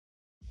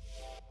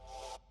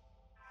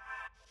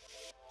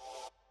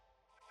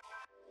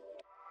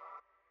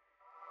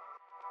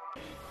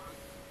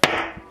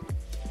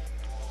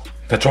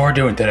That's what we're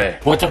doing today.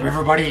 What's up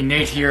everybody,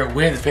 Nate here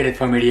with Faded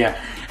Fun Media,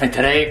 and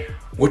today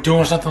we're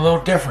doing something a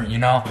little different, you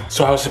know?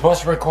 So I was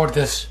supposed to record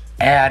this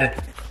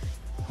ad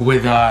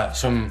with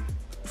some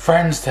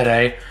friends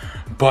today,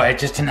 but it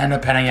just didn't end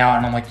up panning out,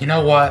 and I'm like, you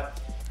know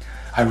what?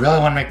 I really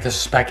want to make this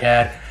spec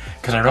ad,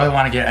 because I really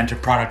want to get into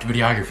product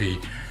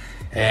videography,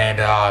 and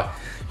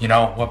you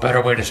know, what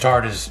better way to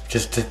start is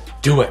just to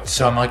do it.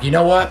 So I'm like, you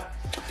know what?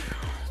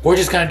 We're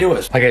just gonna do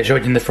it. Like I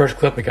showed you in the first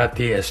clip, we got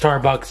the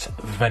Starbucks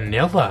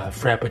Vanilla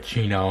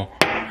Frappuccino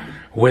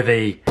with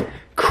a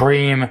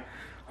cream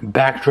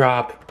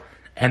backdrop,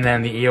 and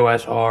then the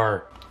EOS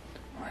R.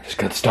 I just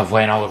got stuff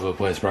laying all over the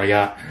place, but I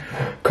got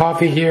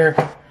coffee here,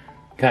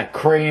 got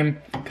cream,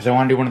 because I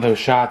want to do one of those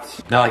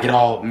shots. Now like it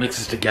all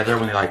mixes together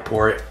when they like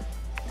pour it.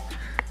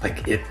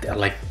 Like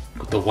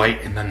the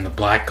white and then the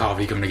black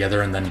coffee come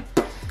together, and then,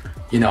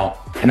 you know.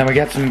 And then we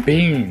got some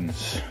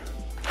beans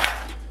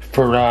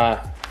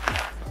for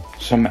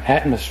some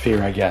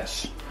atmosphere, I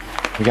guess.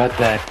 We got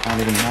that. I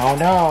don't even know. Oh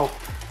no!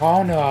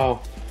 Oh no!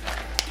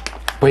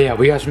 But yeah,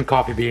 we got some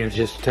coffee beans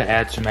just to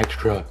add some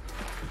extra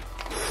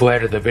flair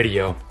to the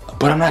video.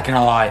 But I'm not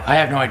gonna lie, I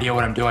have no idea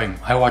what I'm doing.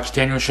 I watch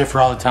Daniel Schiffer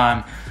all the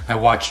time. I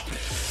watch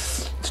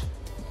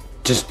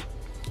just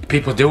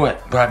people do it,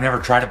 but I've never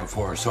tried it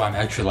before, so I'm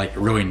actually like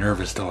really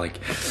nervous to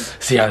like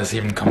see how this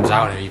even comes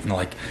out, and even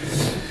like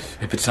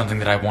if it's something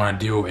that I want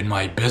to do in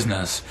my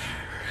business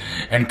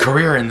and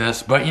career in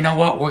this. But you know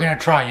what, we're gonna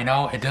try. You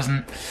know, it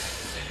doesn't,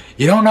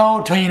 you don't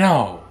know till you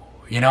know,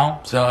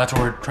 so that's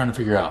what we're trying to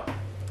figure out.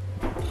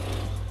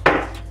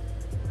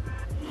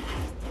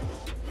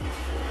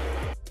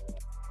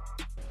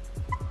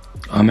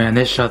 Oh man,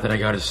 this shot that I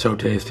got is so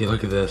tasty.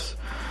 Look at this.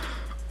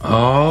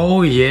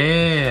 Oh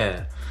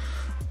yeah.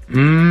 I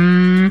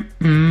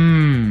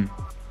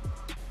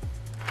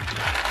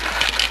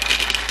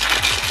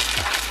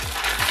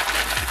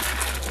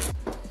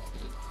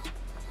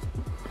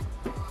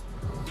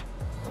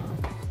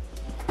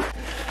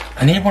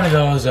need one of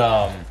those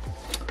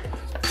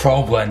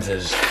probe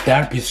lenses.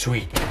 That would be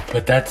sweet,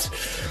 but that's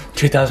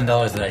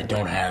 $2,000 that I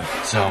don't have.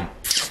 So I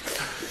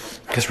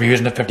guess we're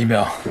using the 50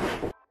 mil.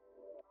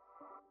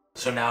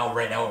 So now,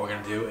 right now, what we're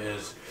gonna do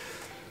is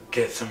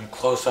get some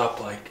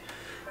close-up, like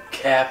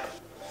cap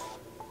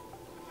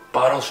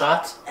bottle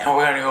shots, and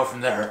we're gonna go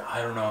from there.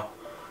 I don't know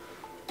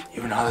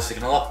even how this is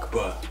gonna look,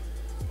 but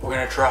we're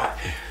gonna try.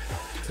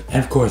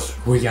 And of course,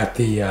 we got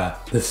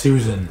the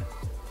Susan.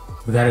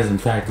 That is in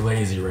fact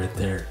lazy right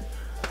there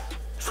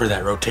for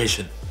that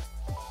rotation.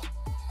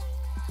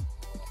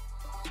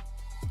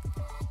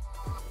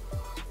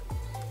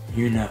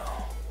 You know.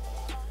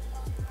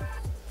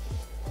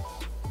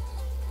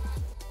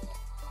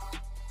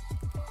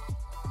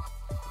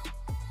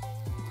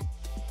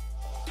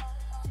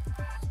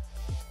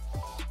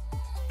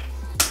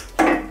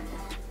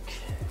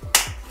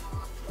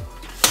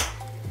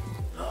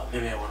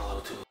 Maybe I went a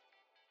little too.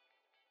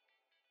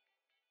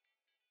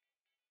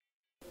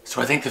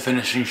 So I think the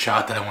finishing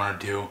shot that I want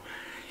to do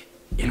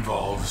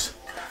involves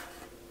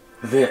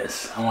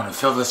this. I want to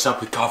fill this up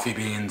with coffee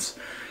beans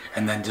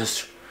and then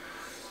just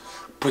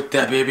put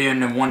that baby in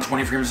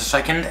 120 frames a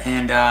second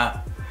and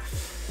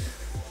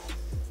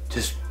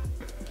just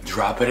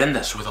drop it in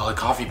this with all the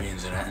coffee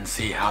beans in it and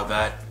see how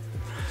that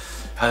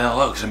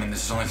looks. I mean,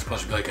 this is only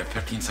supposed to be like a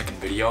 15-second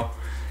video.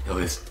 At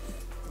least,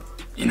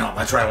 you know,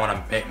 that's what I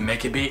want to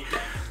make it be.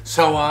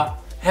 So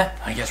yeah,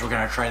 I guess we're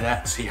gonna try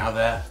that and see how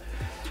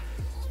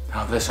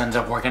this ends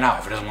up working out.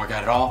 If it doesn't work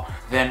out at all,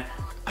 then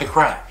I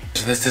cry.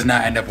 So this does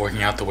not end up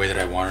working out the way that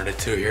I wanted it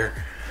to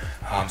here.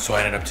 So I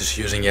ended up just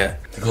using it.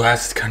 The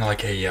glass is kind of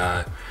like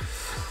a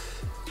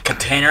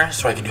container,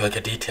 so I can do like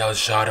a detailed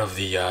shot of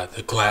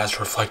the glass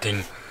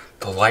reflecting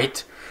the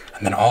light,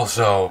 and then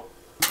also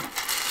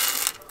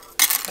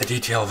the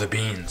detail of the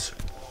beans.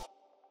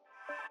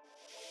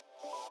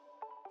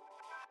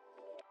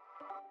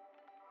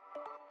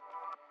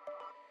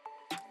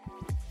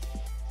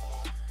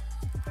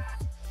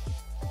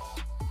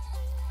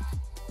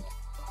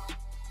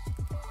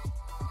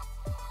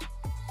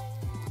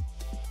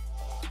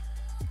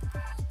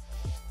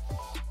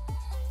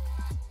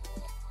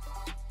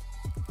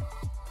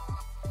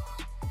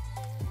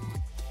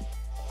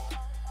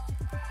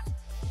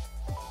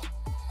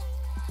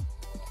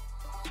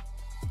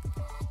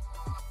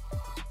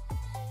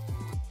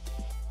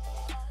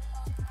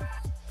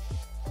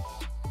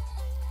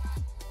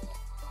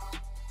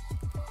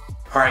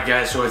 Alright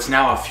guys, so it's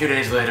now a few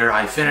days later.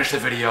 I finished the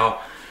video.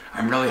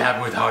 I'm really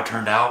happy with how it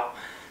turned out.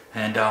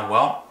 And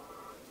well,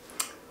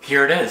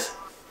 here it is.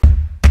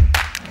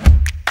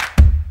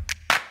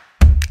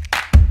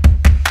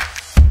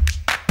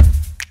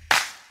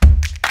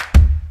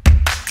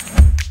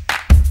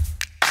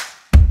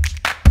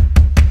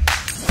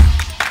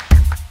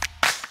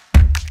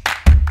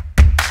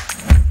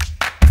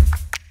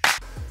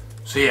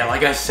 So yeah,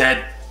 like I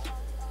said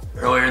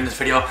earlier in this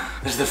video,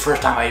 this is the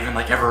first time I even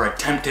like ever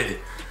attempted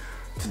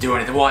to do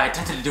anything. Well, I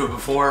attempted to do it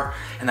before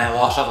and I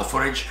lost all the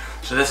footage.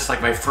 So this is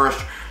like my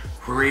first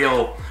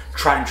real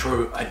tried and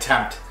true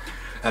attempt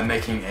at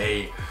making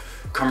a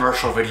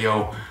commercial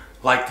video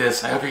like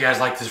this. I hope you guys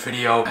like this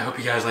video. I hope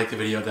you guys like the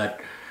video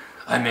that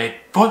I made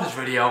for this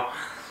video.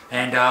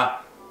 And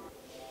yeah,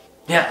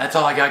 that's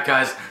all I got,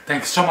 guys.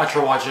 Thanks so much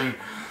for watching.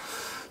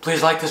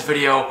 Please like this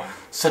video,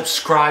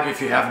 subscribe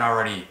if you haven't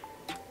already,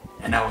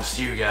 and I will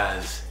see you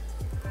guys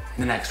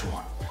in the next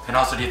one. And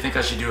also, do you think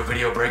I should do a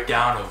video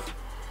breakdown of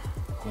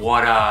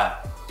what,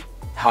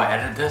 how I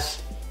edited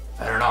this?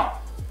 I don't know,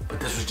 but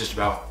this was just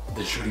about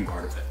the shooting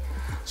part of it.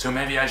 So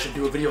maybe I should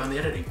do a video on the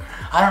editing.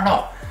 I don't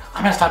know.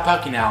 I'm gonna stop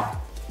talking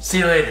now. See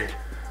you later.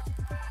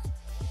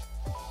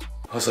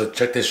 Also,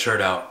 check this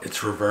shirt out.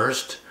 It's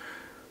reversed,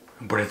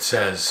 but it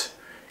says,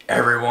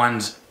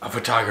 everyone's a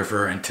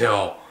photographer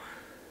until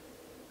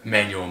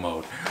manual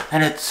mode.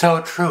 And it's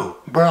so true.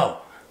 Bro,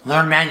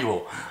 learn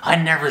manual. I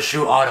never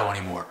shoot auto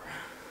anymore.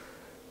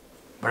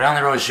 But I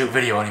don't really shoot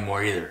video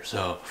anymore either,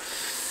 so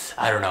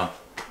I don't know.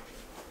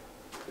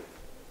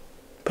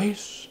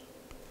 Peace.